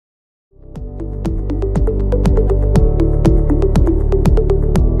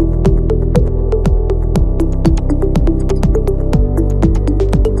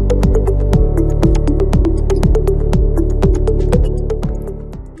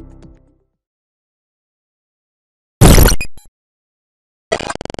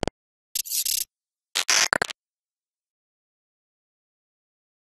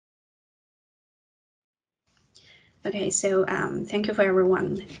Okay, so thank you for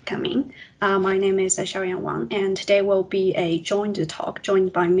everyone coming. My name is Xiaoyang Wang, and today will be a joined talk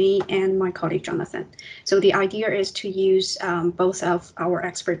joined by me and my colleague Jonathan. So the idea is to use both of our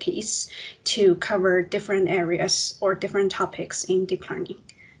expertise to cover different areas or different topics in deep learning.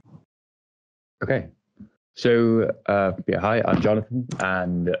 Okay, so hi, I'm Jonathan,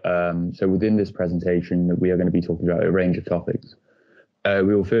 and so within this presentation, we are going to be talking about a range of topics.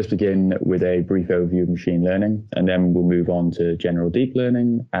 We will first begin with a brief overview of machine learning, and then we'll move on to general deep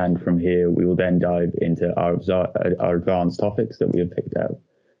learning. And from here, we will then dive into our advanced topics that we have picked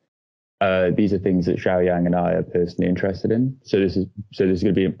out. These are things that Xiaoyang and I are personally interested in. So this is going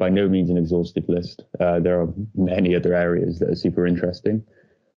to be by no means an exhaustive list. There are many other areas that are super interesting.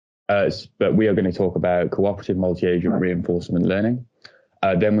 But we are going to talk about cooperative multi-agent reinforcement learning.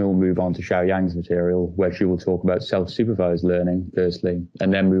 Then we will move on to Xiaoyang's material, where she will talk about self-supervised learning, firstly,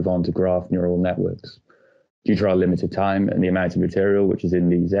 and then move on to graph neural networks. Due to our limited time and the amount of material which is in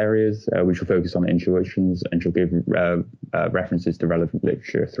these areas, we shall focus on intuitions and shall give references to relevant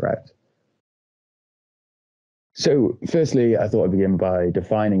literature throughout. So, firstly, I thought I'd begin by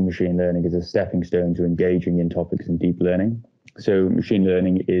defining machine learning as a stepping stone to engaging in topics in deep learning. So, machine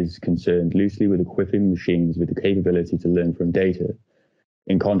learning is concerned loosely with equipping machines with the capability to learn from data.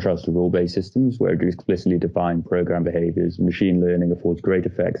 In contrast to rule-based systems, where explicitly defined program behaviors, machine learning affords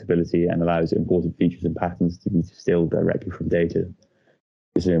greater flexibility and allows imported features and patterns to be distilled directly from data.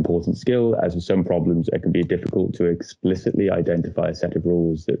 This is an important skill, as with some problems, it can be difficult to explicitly identify a set of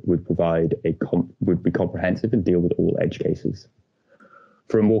rules that would be comprehensive and deal with all edge cases.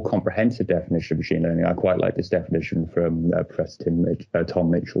 For a more comprehensive definition of machine learning, I quite like this definition from Professor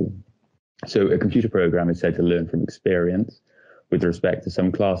Tom Mitchell. So a computer program is said to learn from experience with respect to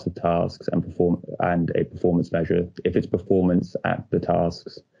some class of tasks and a performance measure if its performance at the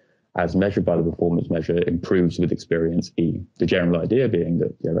tasks as measured by the performance measure improves with experience E. The general idea being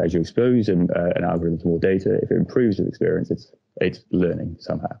that as you expose an algorithm to more data, if it improves with experience, it's learning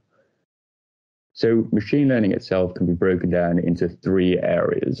somehow. So machine learning itself can be broken down into three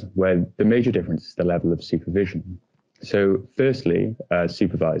areas where the major difference is the level of supervision. So firstly,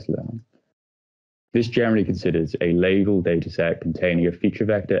 supervised learning. This generally considers a label dataset containing a feature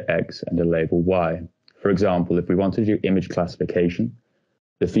vector X and a label Y. For example, if we want to do image classification,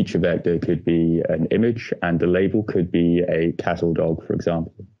 the feature vector could be an image and the label could be a cat or dog, for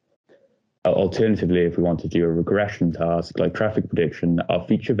example. Alternatively, if we want to do a regression task like traffic prediction, our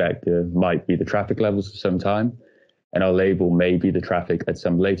feature vector might be the traffic levels at some time, and our label may be the traffic at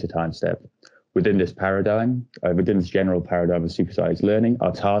some later time step. Within this paradigm, within this general paradigm of supervised learning,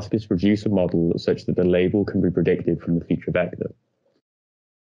 our task is to produce a model such that the label can be predicted from the feature vector.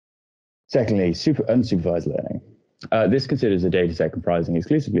 Secondly, unsupervised learning. This considers a dataset comprising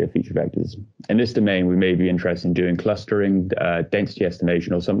exclusively of feature vectors. In this domain, we may be interested in doing clustering, density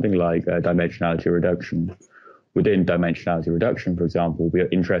estimation, or something like dimensionality reduction. Within dimensionality reduction, for example, we are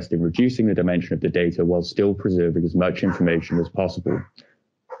interested in reducing the dimension of the data while still preserving as much information as possible.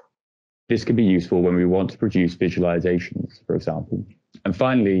 This can be useful when we want to produce visualizations, for example. And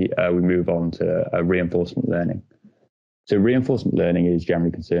finally, we move on to reinforcement learning. So reinforcement learning is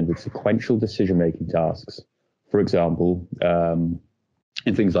generally concerned with sequential decision-making tasks. For example,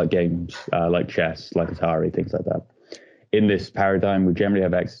 in things like games, like chess, like Atari, things like that. In this paradigm, we generally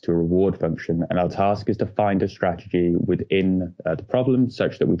have access to a reward function, and our task is to find a strategy within the problem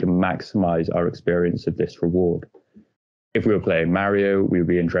such that we can maximize our experience of this reward. If we were playing Mario, we would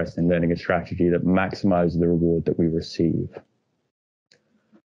be interested in learning a strategy that maximizes the reward that we receive.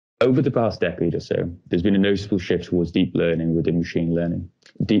 Over the past decade or so, there's been a noticeable shift towards deep learning within machine learning.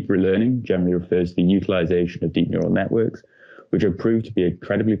 Deep learning generally refers to the utilization of deep neural networks, which have proved to be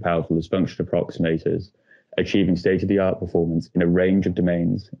incredibly powerful as function approximators, achieving state-of-the-art performance in a range of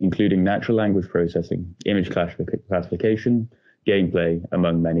domains, including natural language processing, image classification, gameplay,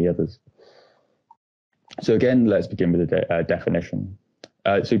 among many others. So again, let's begin with a definition.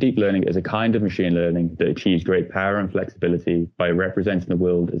 So deep learning is a kind of machine learning that achieves great power and flexibility by representing the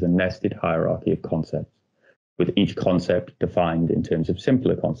world as a nested hierarchy of concepts, with each concept defined in terms of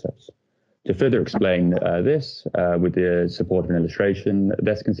simpler concepts. To further explain this, with the support of an illustration,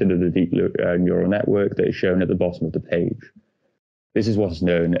 let's consider the deep neural network that is shown at the bottom of the page. This is what is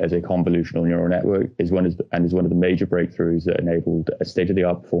known as a convolutional neural network, is one of the major breakthroughs that enabled a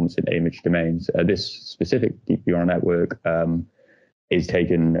state-of-the-art performance in image domains. This specific deep neural network is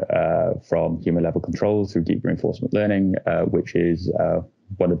taken from human-level controls through deep reinforcement learning, which is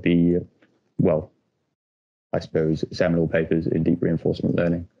one of the, well, I suppose, seminal papers in deep reinforcement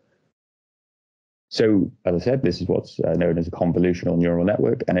learning. So, as I said, this is what's known as a convolutional neural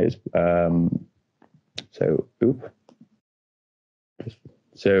network, and it is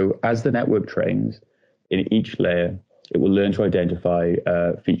So as the network trains, in each layer, it will learn to identify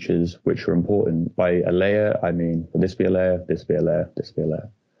features which are important. By a layer, I mean, will this be a layer, this be a layer, this be a layer,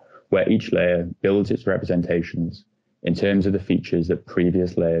 where each layer builds its representations in terms of the features that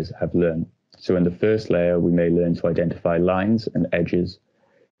previous layers have learned. So in the first layer, we may learn to identify lines and edges.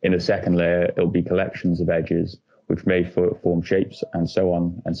 In the second layer, it'll be collections of edges, which may form shapes, and so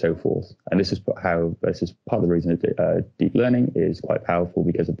on and so forth. And this is part of the reason that deep learning is quite powerful,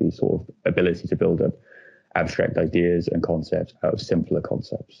 because of the sort of ability to build up abstract ideas and concepts out of simpler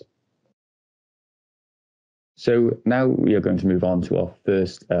concepts. So now we are going to move on to our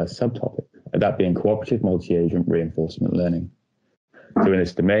first subtopic, that being cooperative multi-agent reinforcement learning. So in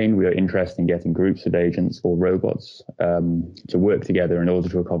this domain, we are interested in getting groups of agents or robots to work together in order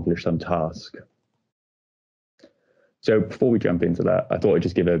to accomplish some task. So before we jump into that, I thought I'd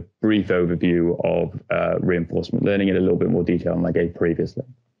just give a brief overview of reinforcement learning in a little bit more detail than I gave previously.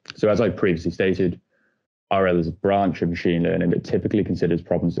 So as I previously stated, RL is a branch of machine learning that typically considers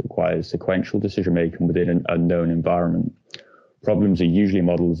problems that require sequential decision-making within an unknown environment. Problems are usually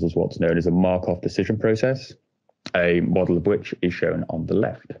modeled as what's known as a Markov decision process, a model of which is shown on the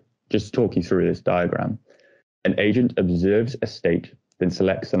left. Just to talk you through this diagram, an agent observes a state, then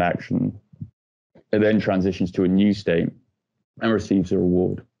selects an action, and then transitions to a new state and receives a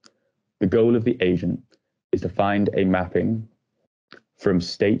reward. The goal of the agent is to find a mapping from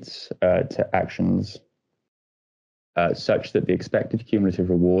states to actions such that the expected cumulative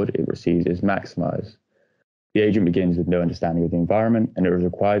reward it receives is maximized. The agent begins with no understanding of the environment, and it is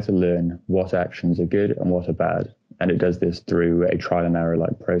required to learn what actions are good and what are bad. And it does this through a trial and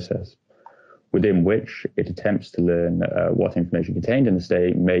error-like process, within which it attempts to learn what information contained in the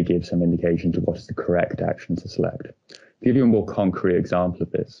state may give some indication to what is the correct action to select. To give you a more concrete example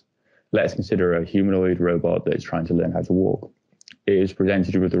of this, let's consider a humanoid robot that is trying to learn how to walk. It is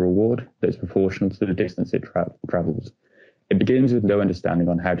presented with a reward that is proportional to the distance it travels. It begins with no understanding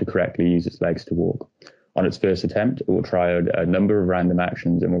on how to correctly use its legs to walk. On its first attempt, it will try a number of random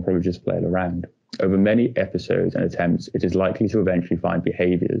actions and will probably just flail around. Over many episodes and attempts, it is likely to eventually find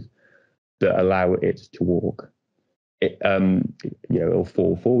behaviors that allow it to walk. It'll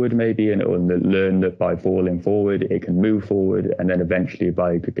fall forward maybe, and it will learn that by falling forward, it can move forward, and then eventually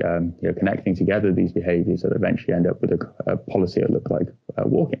by connecting together these behaviors, it'll eventually end up with a policy that look like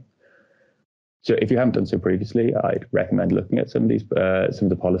walking. So if you haven't done so previously, I'd recommend looking at some of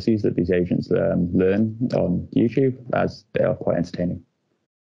the policies that these agents learn on YouTube, as they are quite entertaining.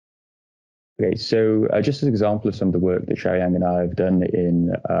 Okay, so just as an example of some of the work that Xiaoyang and I have done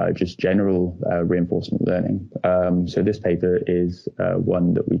in just general reinforcement learning. So this paper is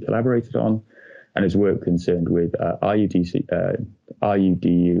one that we collaborated on, and is work concerned with RUDU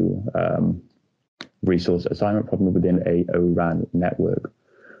resource assignment problem within a ORAN network,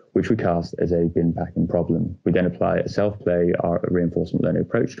 which we cast as a bin packing problem. We then apply a self-play reinforcement learning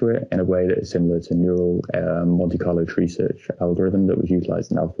approach to it in a way that is similar to neural Monte Carlo tree search algorithm that was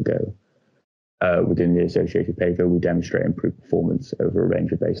utilized in AlphaGo. Within the associated paper, we demonstrate improved performance over a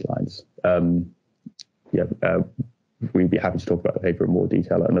range of baselines. We'd be happy to talk about the paper in more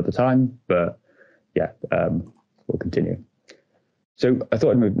detail at another time, but we'll continue. So I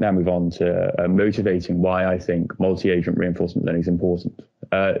thought I'd now move on to motivating why I think multi-agent reinforcement learning is important.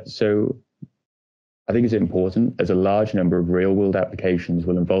 So I think it's important as a large number of real-world applications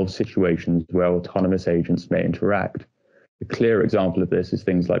will involve situations where autonomous agents may interact. A clear example of this is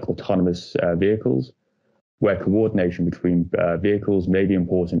things like autonomous vehicles, where coordination between vehicles may be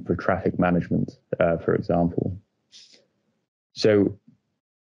important for traffic management, for example. So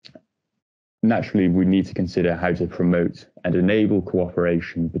naturally, we need to consider how to promote and enable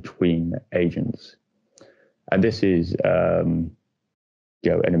cooperation between agents. And this is an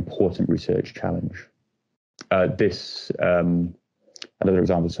important research challenge. Another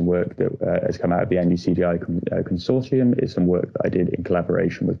example of some work that has come out of the NG-CDI consortium is some work that I did in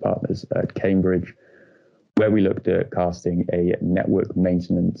collaboration with partners at Cambridge, where we looked at casting a network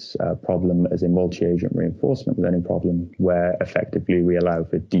maintenance problem as a multi-agent reinforcement learning problem, where effectively we allow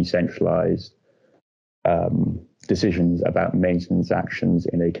for decentralized decisions about maintenance actions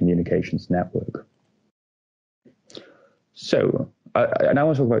in a communications network. So I now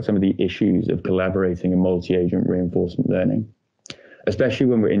want to talk about some of the issues of collaborating in multi-agent reinforcement learning, especially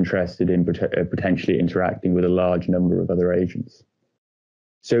when we're interested in potentially interacting with a large number of other agents.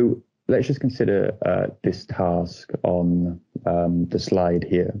 So let's just consider this task on the slide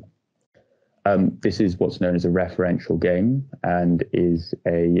here. This is what's known as a referential game, and is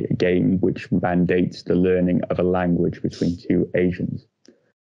a game which mandates the learning of a language between two agents.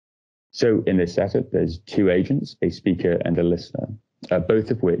 So in this setup, there's two agents, a speaker and a listener, both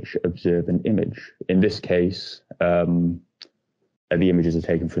of which observe an image. In this case, the images are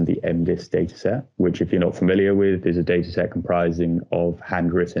taken from the MDIS dataset, which, if you're not familiar with, is a dataset comprising of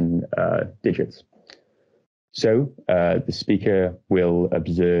handwritten digits. So the speaker will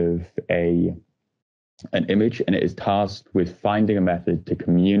observe an image, and it is tasked with finding a method to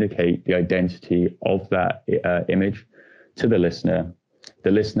communicate the identity of that image to the listener.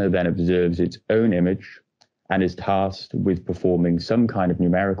 The listener then observes its own image and is tasked with performing some kind of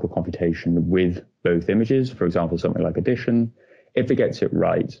numerical computation with both images, for example, something like addition. If it gets it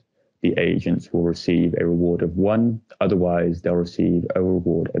right, the agents will receive a reward of 1, otherwise they'll receive a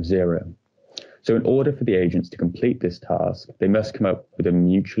reward of 0. So in order for the agents to complete this task, they must come up with a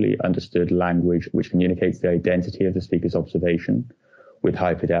mutually understood language which communicates the identity of the speaker's observation with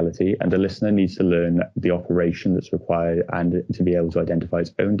high fidelity, and the listener needs to learn the operation that's required and to be able to identify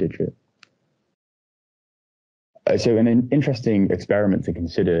its own digit. So an interesting experiment to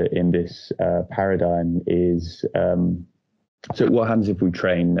consider in this paradigm is, so what happens if we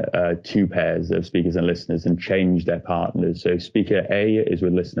train two pairs of speakers and listeners and change their partners? So speaker A is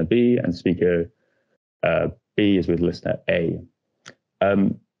with listener B and speaker B is with listener A.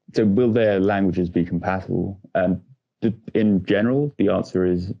 So will their languages be compatible? In general, the answer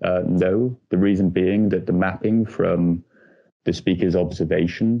is no. The reason being that the mapping from the speaker's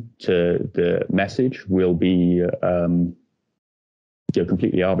observation to the message will be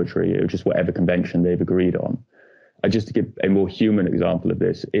completely arbitrary, or just whatever convention they've agreed on. Just to give a more human example of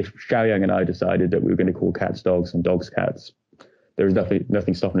this, if Xiaoyang and I decided that we were going to call cats dogs and dogs cats, there is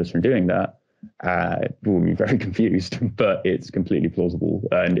nothing stopping us from doing that. We would be very confused, but it's completely plausible,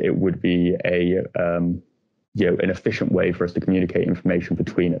 and it would be an efficient way for us to communicate information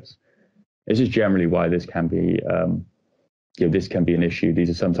between us. This is generally why this can be an issue.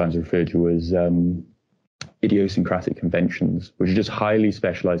 These are sometimes referred to as idiosyncratic conventions, which are just highly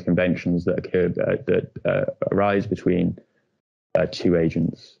specialized conventions that occur that arise between two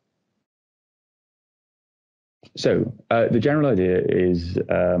agents. So the general idea is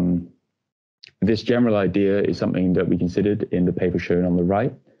this general idea is something that we considered in the paper shown on the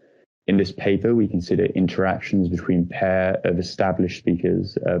right. In this paper, we consider interactions between pair of established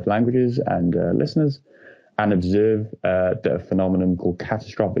speakers of languages and listeners, and observe that a phenomenon called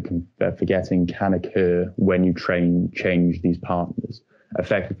catastrophic forgetting can occur when you change these partners.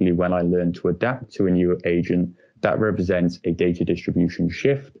 Effectively, when I learn to adapt to a new agent, that represents a data distribution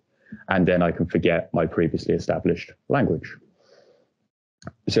shift, and then I can forget my previously established language.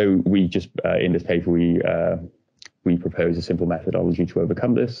 So we just, in this paper, we propose a simple methodology to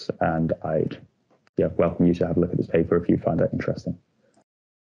overcome this, and I'd welcome you to have a look at this paper if you find that interesting.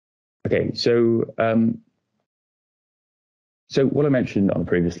 Okay, so what I mentioned on the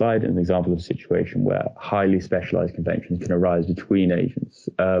previous slide is an example of a situation where highly specialized conventions can arise between agents.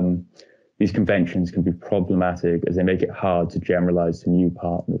 These conventions can be problematic as they make it hard to generalize to new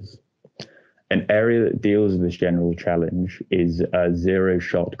partners. An area that deals with this general challenge is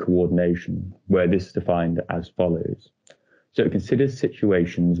zero-shot coordination, where this is defined as follows. So it considers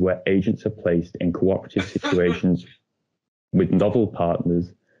situations where agents are placed in cooperative situations with novel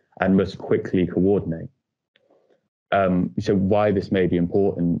partners and must quickly coordinate. So why this may be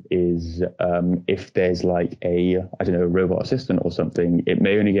important is if there's like a robot assistant or something, it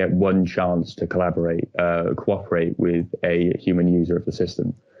may only get one chance to cooperate with a human user of the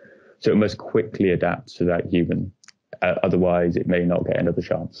system. So it must quickly adapt to that human. Otherwise, it may not get another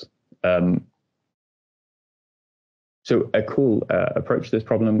chance. So a cool approach to this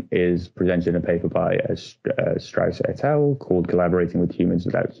problem is presented in a paper by Strauss et al. Called Collaborating with Humans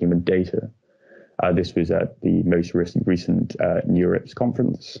Without Human Data. This was at the most recent NeurIPS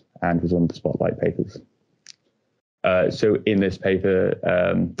conference and was one of the spotlight papers. So in this paper,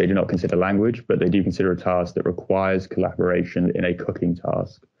 they do not consider language, but they do consider a task that requires collaboration in a cooking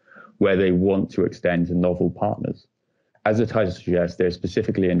task, where they want to extend to novel partners. As the title suggests, they're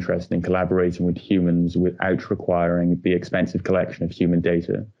specifically interested in collaborating with humans without requiring the expensive collection of human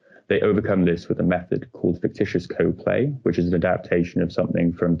data. They overcome this with a method called fictitious co-play, which is an adaptation of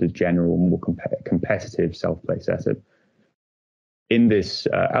something from the general, more competitive self-play setup. In this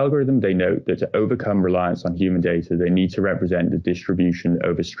algorithm, they note that to overcome reliance on human data, they need to represent the distribution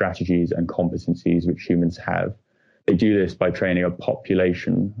over strategies and competencies which humans have. They do this by training a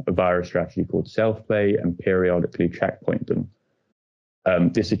population via a strategy called self-play and periodically checkpoint them.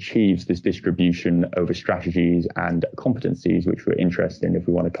 This achieves this distribution over strategies and competencies, which we're interested in if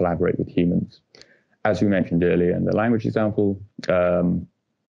we want to collaborate with humans. As we mentioned earlier in the language example, the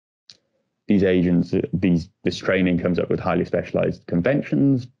these agents, this training comes up with highly specialized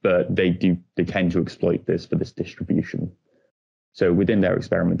conventions, but they tend to exploit this for this distribution. So within their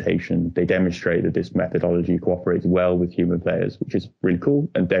experimentation, they demonstrate that this methodology cooperates well with human players, which is really cool,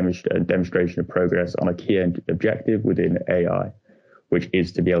 and a demonstration of progress on a key objective within AI, which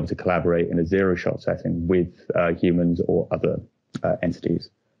is to be able to collaborate in a zero-shot setting with humans or other entities.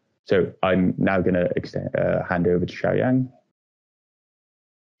 So I'm now going to hand over to Xiaoyang.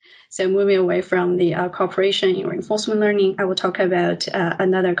 So moving away from the cooperation in reinforcement learning, I will talk about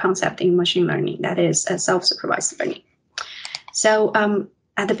another concept in machine learning, that is self-supervised learning. So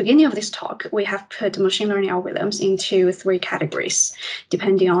at the beginning of this talk, we have put machine learning algorithms into 3 categories,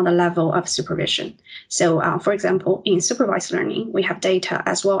 depending on the level of supervision. So for example, in supervised learning, we have data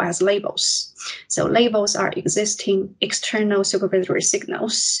as well as labels. So labels are existing external supervisory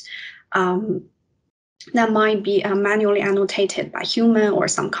signals that might be manually annotated by human or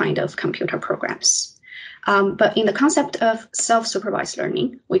some kind of computer programs. But in the concept of self-supervised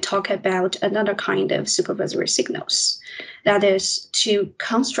learning, we talk about another kind of supervisory signals. That is to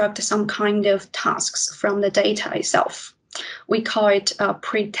construct some kind of tasks from the data itself. We call it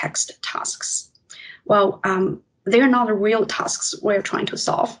pretext tasks. Well, they're not the real tasks we're trying to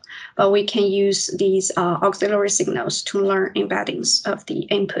solve, but we can use these auxiliary signals to learn embeddings of the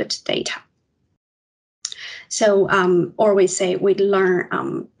input data. So, or we say we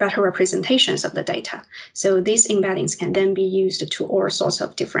learn better representations of the data. So these embeddings can then be used to all sorts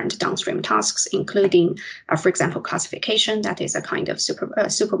of different downstream tasks, including, for example, classification, that is a kind of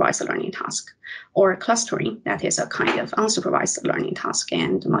supervised learning task, or clustering, that is a kind of unsupervised learning task,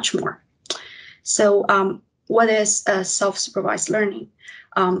 and much more. So what is self-supervised learning?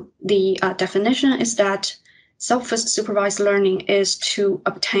 The definition is that self-supervised learning is to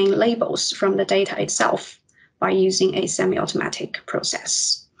obtain labels from the data itself by using a semi-automatic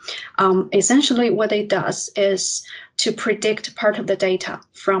process. Essentially, what it does is to predict part of the data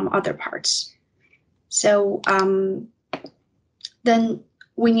from other parts. So then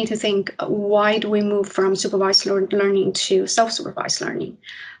we need to think, why do we move from supervised learning to self-supervised learning?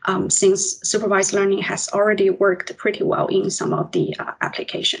 Since supervised learning has already worked pretty well in some of the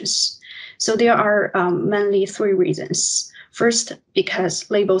applications. So there are mainly 3 reasons. First, because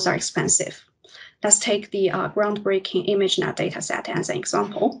labels are expensive. Let's take the groundbreaking ImageNet dataset as an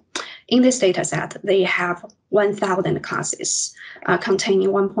example. In this dataset, they have 1,000 classes containing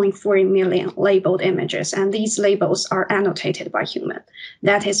 1.4 million labeled images, and these labels are annotated by human.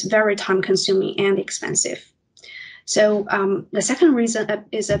 That is very time-consuming and expensive. So the second reason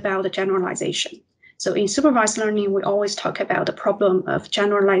is about the generalization. So in supervised learning, we always talk about the problem of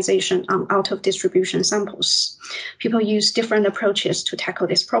generalization on out-of-distribution samples. People use different approaches to tackle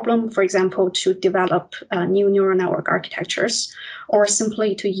this problem, for example, to develop new neural network architectures, or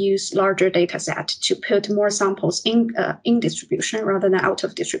simply to use larger data set to put more samples in distribution rather than out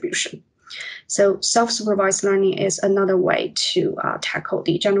of distribution. So self-supervised learning is another way to tackle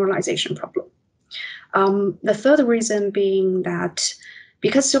the generalization problem. The third reason being that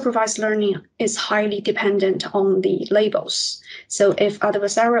because supervised learning is highly dependent on the labels. So if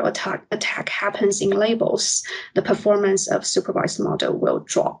adversarial attack happens in labels, the performance of supervised model will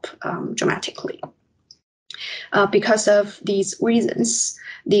drop dramatically. Because of these reasons,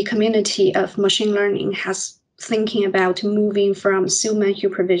 the community of machine learning has thinking about moving from human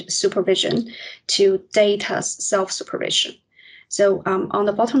supervision to data self-supervision. So on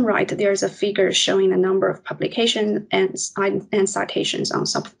the bottom right, there's a figure showing the number of publications and citations on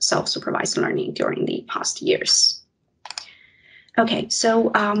self-supervised learning during the past years. Okay,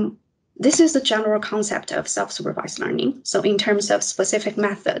 so this is the general concept of self-supervised learning. So in terms of specific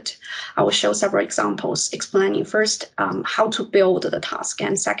method, I will show several examples explaining first how to build the task,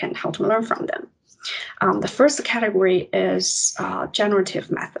 and second, how to learn from them. The first category is generative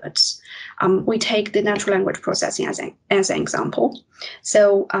methods. We take the natural language processing as an example.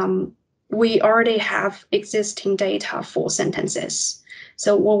 So we already have existing data for sentences.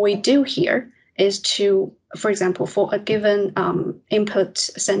 So what we do here is to, for example, for a given input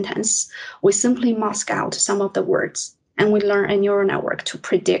sentence, we simply mask out some of the words, and we learn a neural network to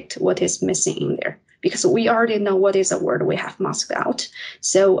predict what is missing in there, because we already know what is a word we have masked out.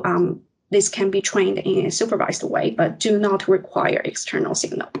 So this can be trained in a supervised way, but do not require external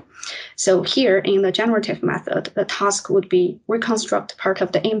signal. So here in the generative method, the task would be reconstruct part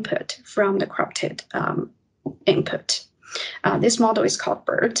of the input from the corrupted input. This model is called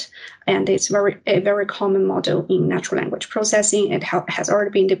BERT, and it's a very common model in natural language processing. It has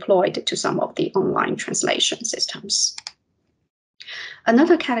already been deployed to some of the online translation systems.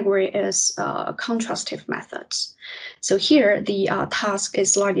 Another category is contrastive methods. So here, the task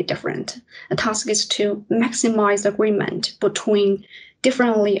is slightly different. The task is to maximize agreement between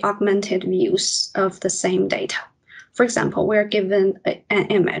differently augmented views of the same data. For example, we're given an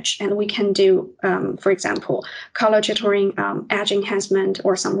image, and we can do, for example, color jittering, edge enhancement,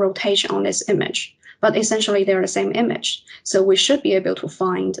 or some rotation on this image. But essentially, they're the same image. So we should be able to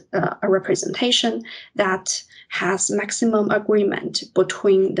find a representation that has maximum agreement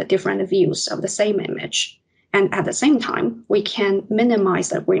between the different views of the same image. And at the same time, we can minimize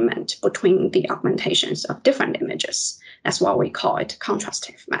the agreement between the augmentations of different images. That's why we call it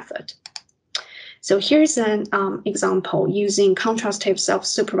contrastive method. So here's an example using contrastive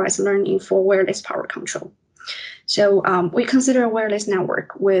self-supervised learning for wireless power control. So we consider a wireless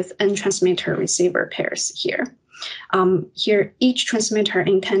network with n transmitter receiver pairs here. Here, each transmitter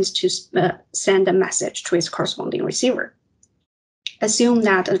intends to send a message to its corresponding receiver. Assume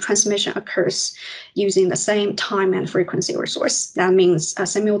that a transmission occurs using the same time and frequency resource. That means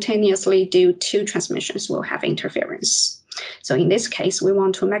simultaneously two transmissions will have interference. So in this case, we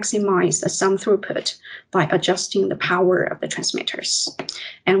want to maximize the sum throughput by adjusting the power of the transmitters.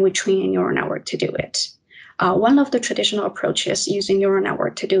 And we train a neural network to do it. One of the traditional approaches using neural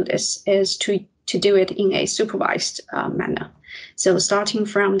network to do this is to do it in a supervised manner. So starting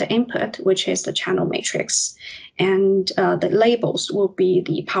from the input, which is the channel matrix, and the labels will be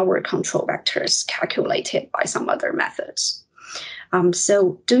the power control vectors calculated by some other methods.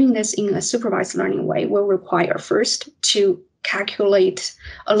 So doing this in a supervised learning way will require first to calculate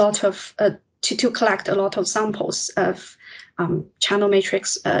a lot of, to collect a lot of samples of channel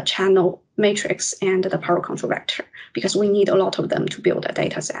matrix, and the power control vector, because we need a lot of them to build a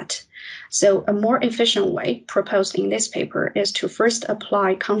data set. So a more efficient way proposed in this paper is to first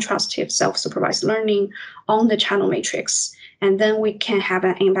apply contrastive self-supervised learning on the channel matrix, and then we can have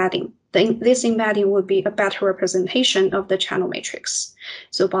an embedding. This embedding would be a better representation of the channel matrix.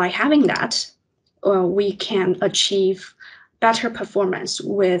 So by having that, we can achieve better performance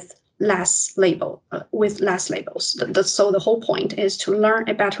with less labels. So the whole point is to learn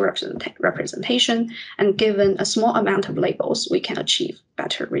a better representation, and given a small amount of labels, we can achieve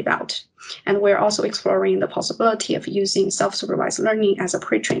better result. And we're also exploring the possibility of using self-supervised learning as a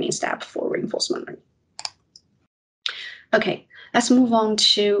pre-training step for reinforcement learning. Okay, let's move on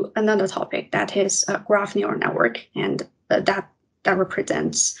to another topic, that is a graph neural network, and that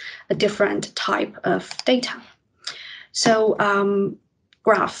represents a different type of data. So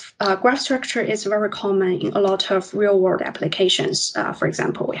graph structure is very common in a lot of real-world applications. For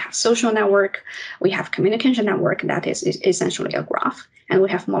example, we have social network, we have communication network, that is essentially a graph, and we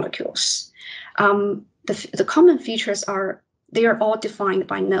have molecules. The common features are they are all defined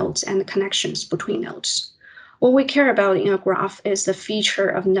by nodes and connections between nodes. What we care about in a graph is the feature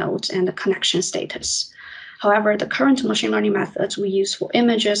of nodes and the connection status. However, the current machine learning methods we use for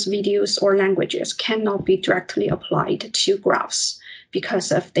images, videos, or languages cannot be directly applied to graphs because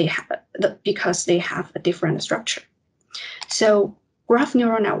they have a different structure. So graph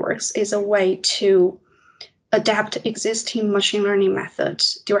neural networks is a way to adapt existing machine learning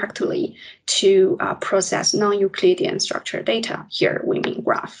methods directly to process non-Euclidean structured data. Here we mean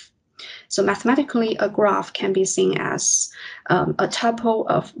graph. So mathematically, a graph can be seen as a tuple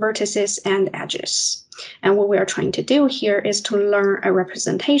of vertices and edges. And what we are trying to do here is to learn a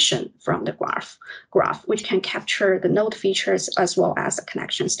representation from the graph, which can capture the node features as well as the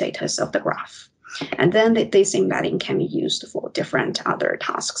connection status of the graph. And then this embedding can be used for different other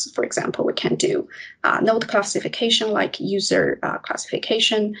tasks. For example, we can do node classification like user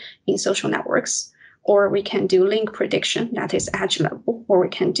classification in social networks, or we can do link prediction, that is edge level, or we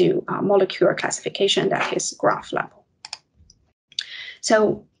can do molecular classification, that is graph level.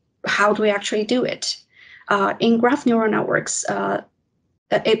 So how do we actually do it? In graph neural networks,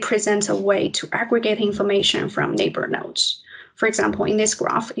 it presents a way to aggregate information from neighbor nodes. For example, in this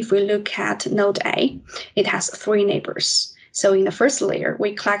graph, if we look at node A, it has 3 neighbors. So in the first layer,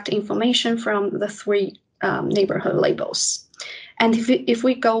 we collect information from the 3 neighborhood labels. And if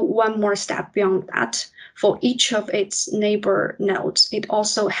we go one more step beyond that, for each of its neighbor nodes, it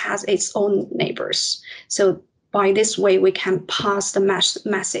also has its own neighbors. So by this way, we can pass the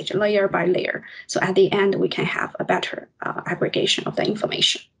message layer by layer. So at the end, we can have a better aggregation of the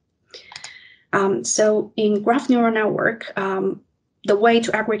information. So in graph neural network, the way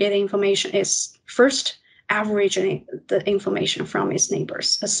to aggregate information is first averaging the information from its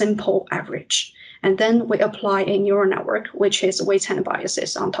neighbors, a simple average. And then we apply a neural network, which is weights and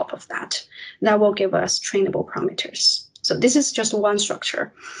biases on top of that. That will give us trainable parameters. So this is just one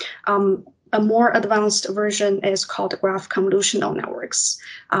structure. a more advanced version is called graph convolutional networks.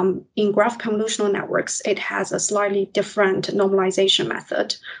 In graph convolutional networks, it has a slightly different normalization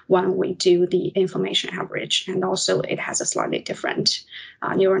method when we do the information average, and also it has a slightly different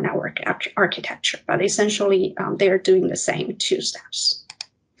neural network architecture. But essentially, they're doing the same two steps.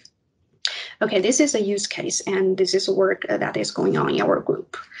 Okay, this is a use case, and this is work that is going on in our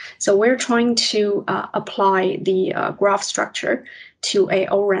group. So we're trying to apply the graph structure to a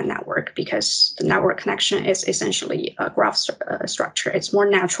O-RAN network because the network connection is essentially a graph structure. It's more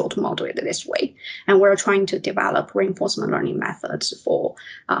natural to model it this way. And we're trying to develop reinforcement learning methods for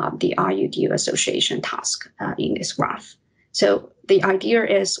the RUDU association task in this graph. So the idea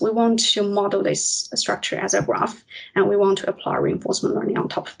is we want to model this structure as a graph, and we want to apply reinforcement learning on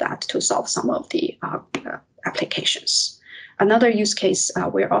top of that to solve some of the applications. Another use case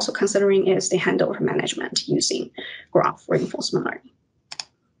we're also considering is the handover management using graph reinforcement learning.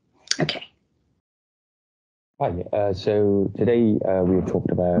 Okay. Hi, so today we have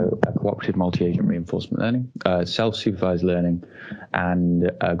talked about cooperative multi-agent reinforcement learning, self-supervised learning,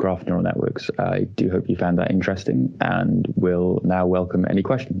 and graph neural networks. I do hope you found that interesting, and will now welcome any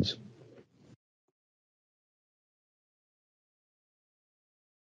questions.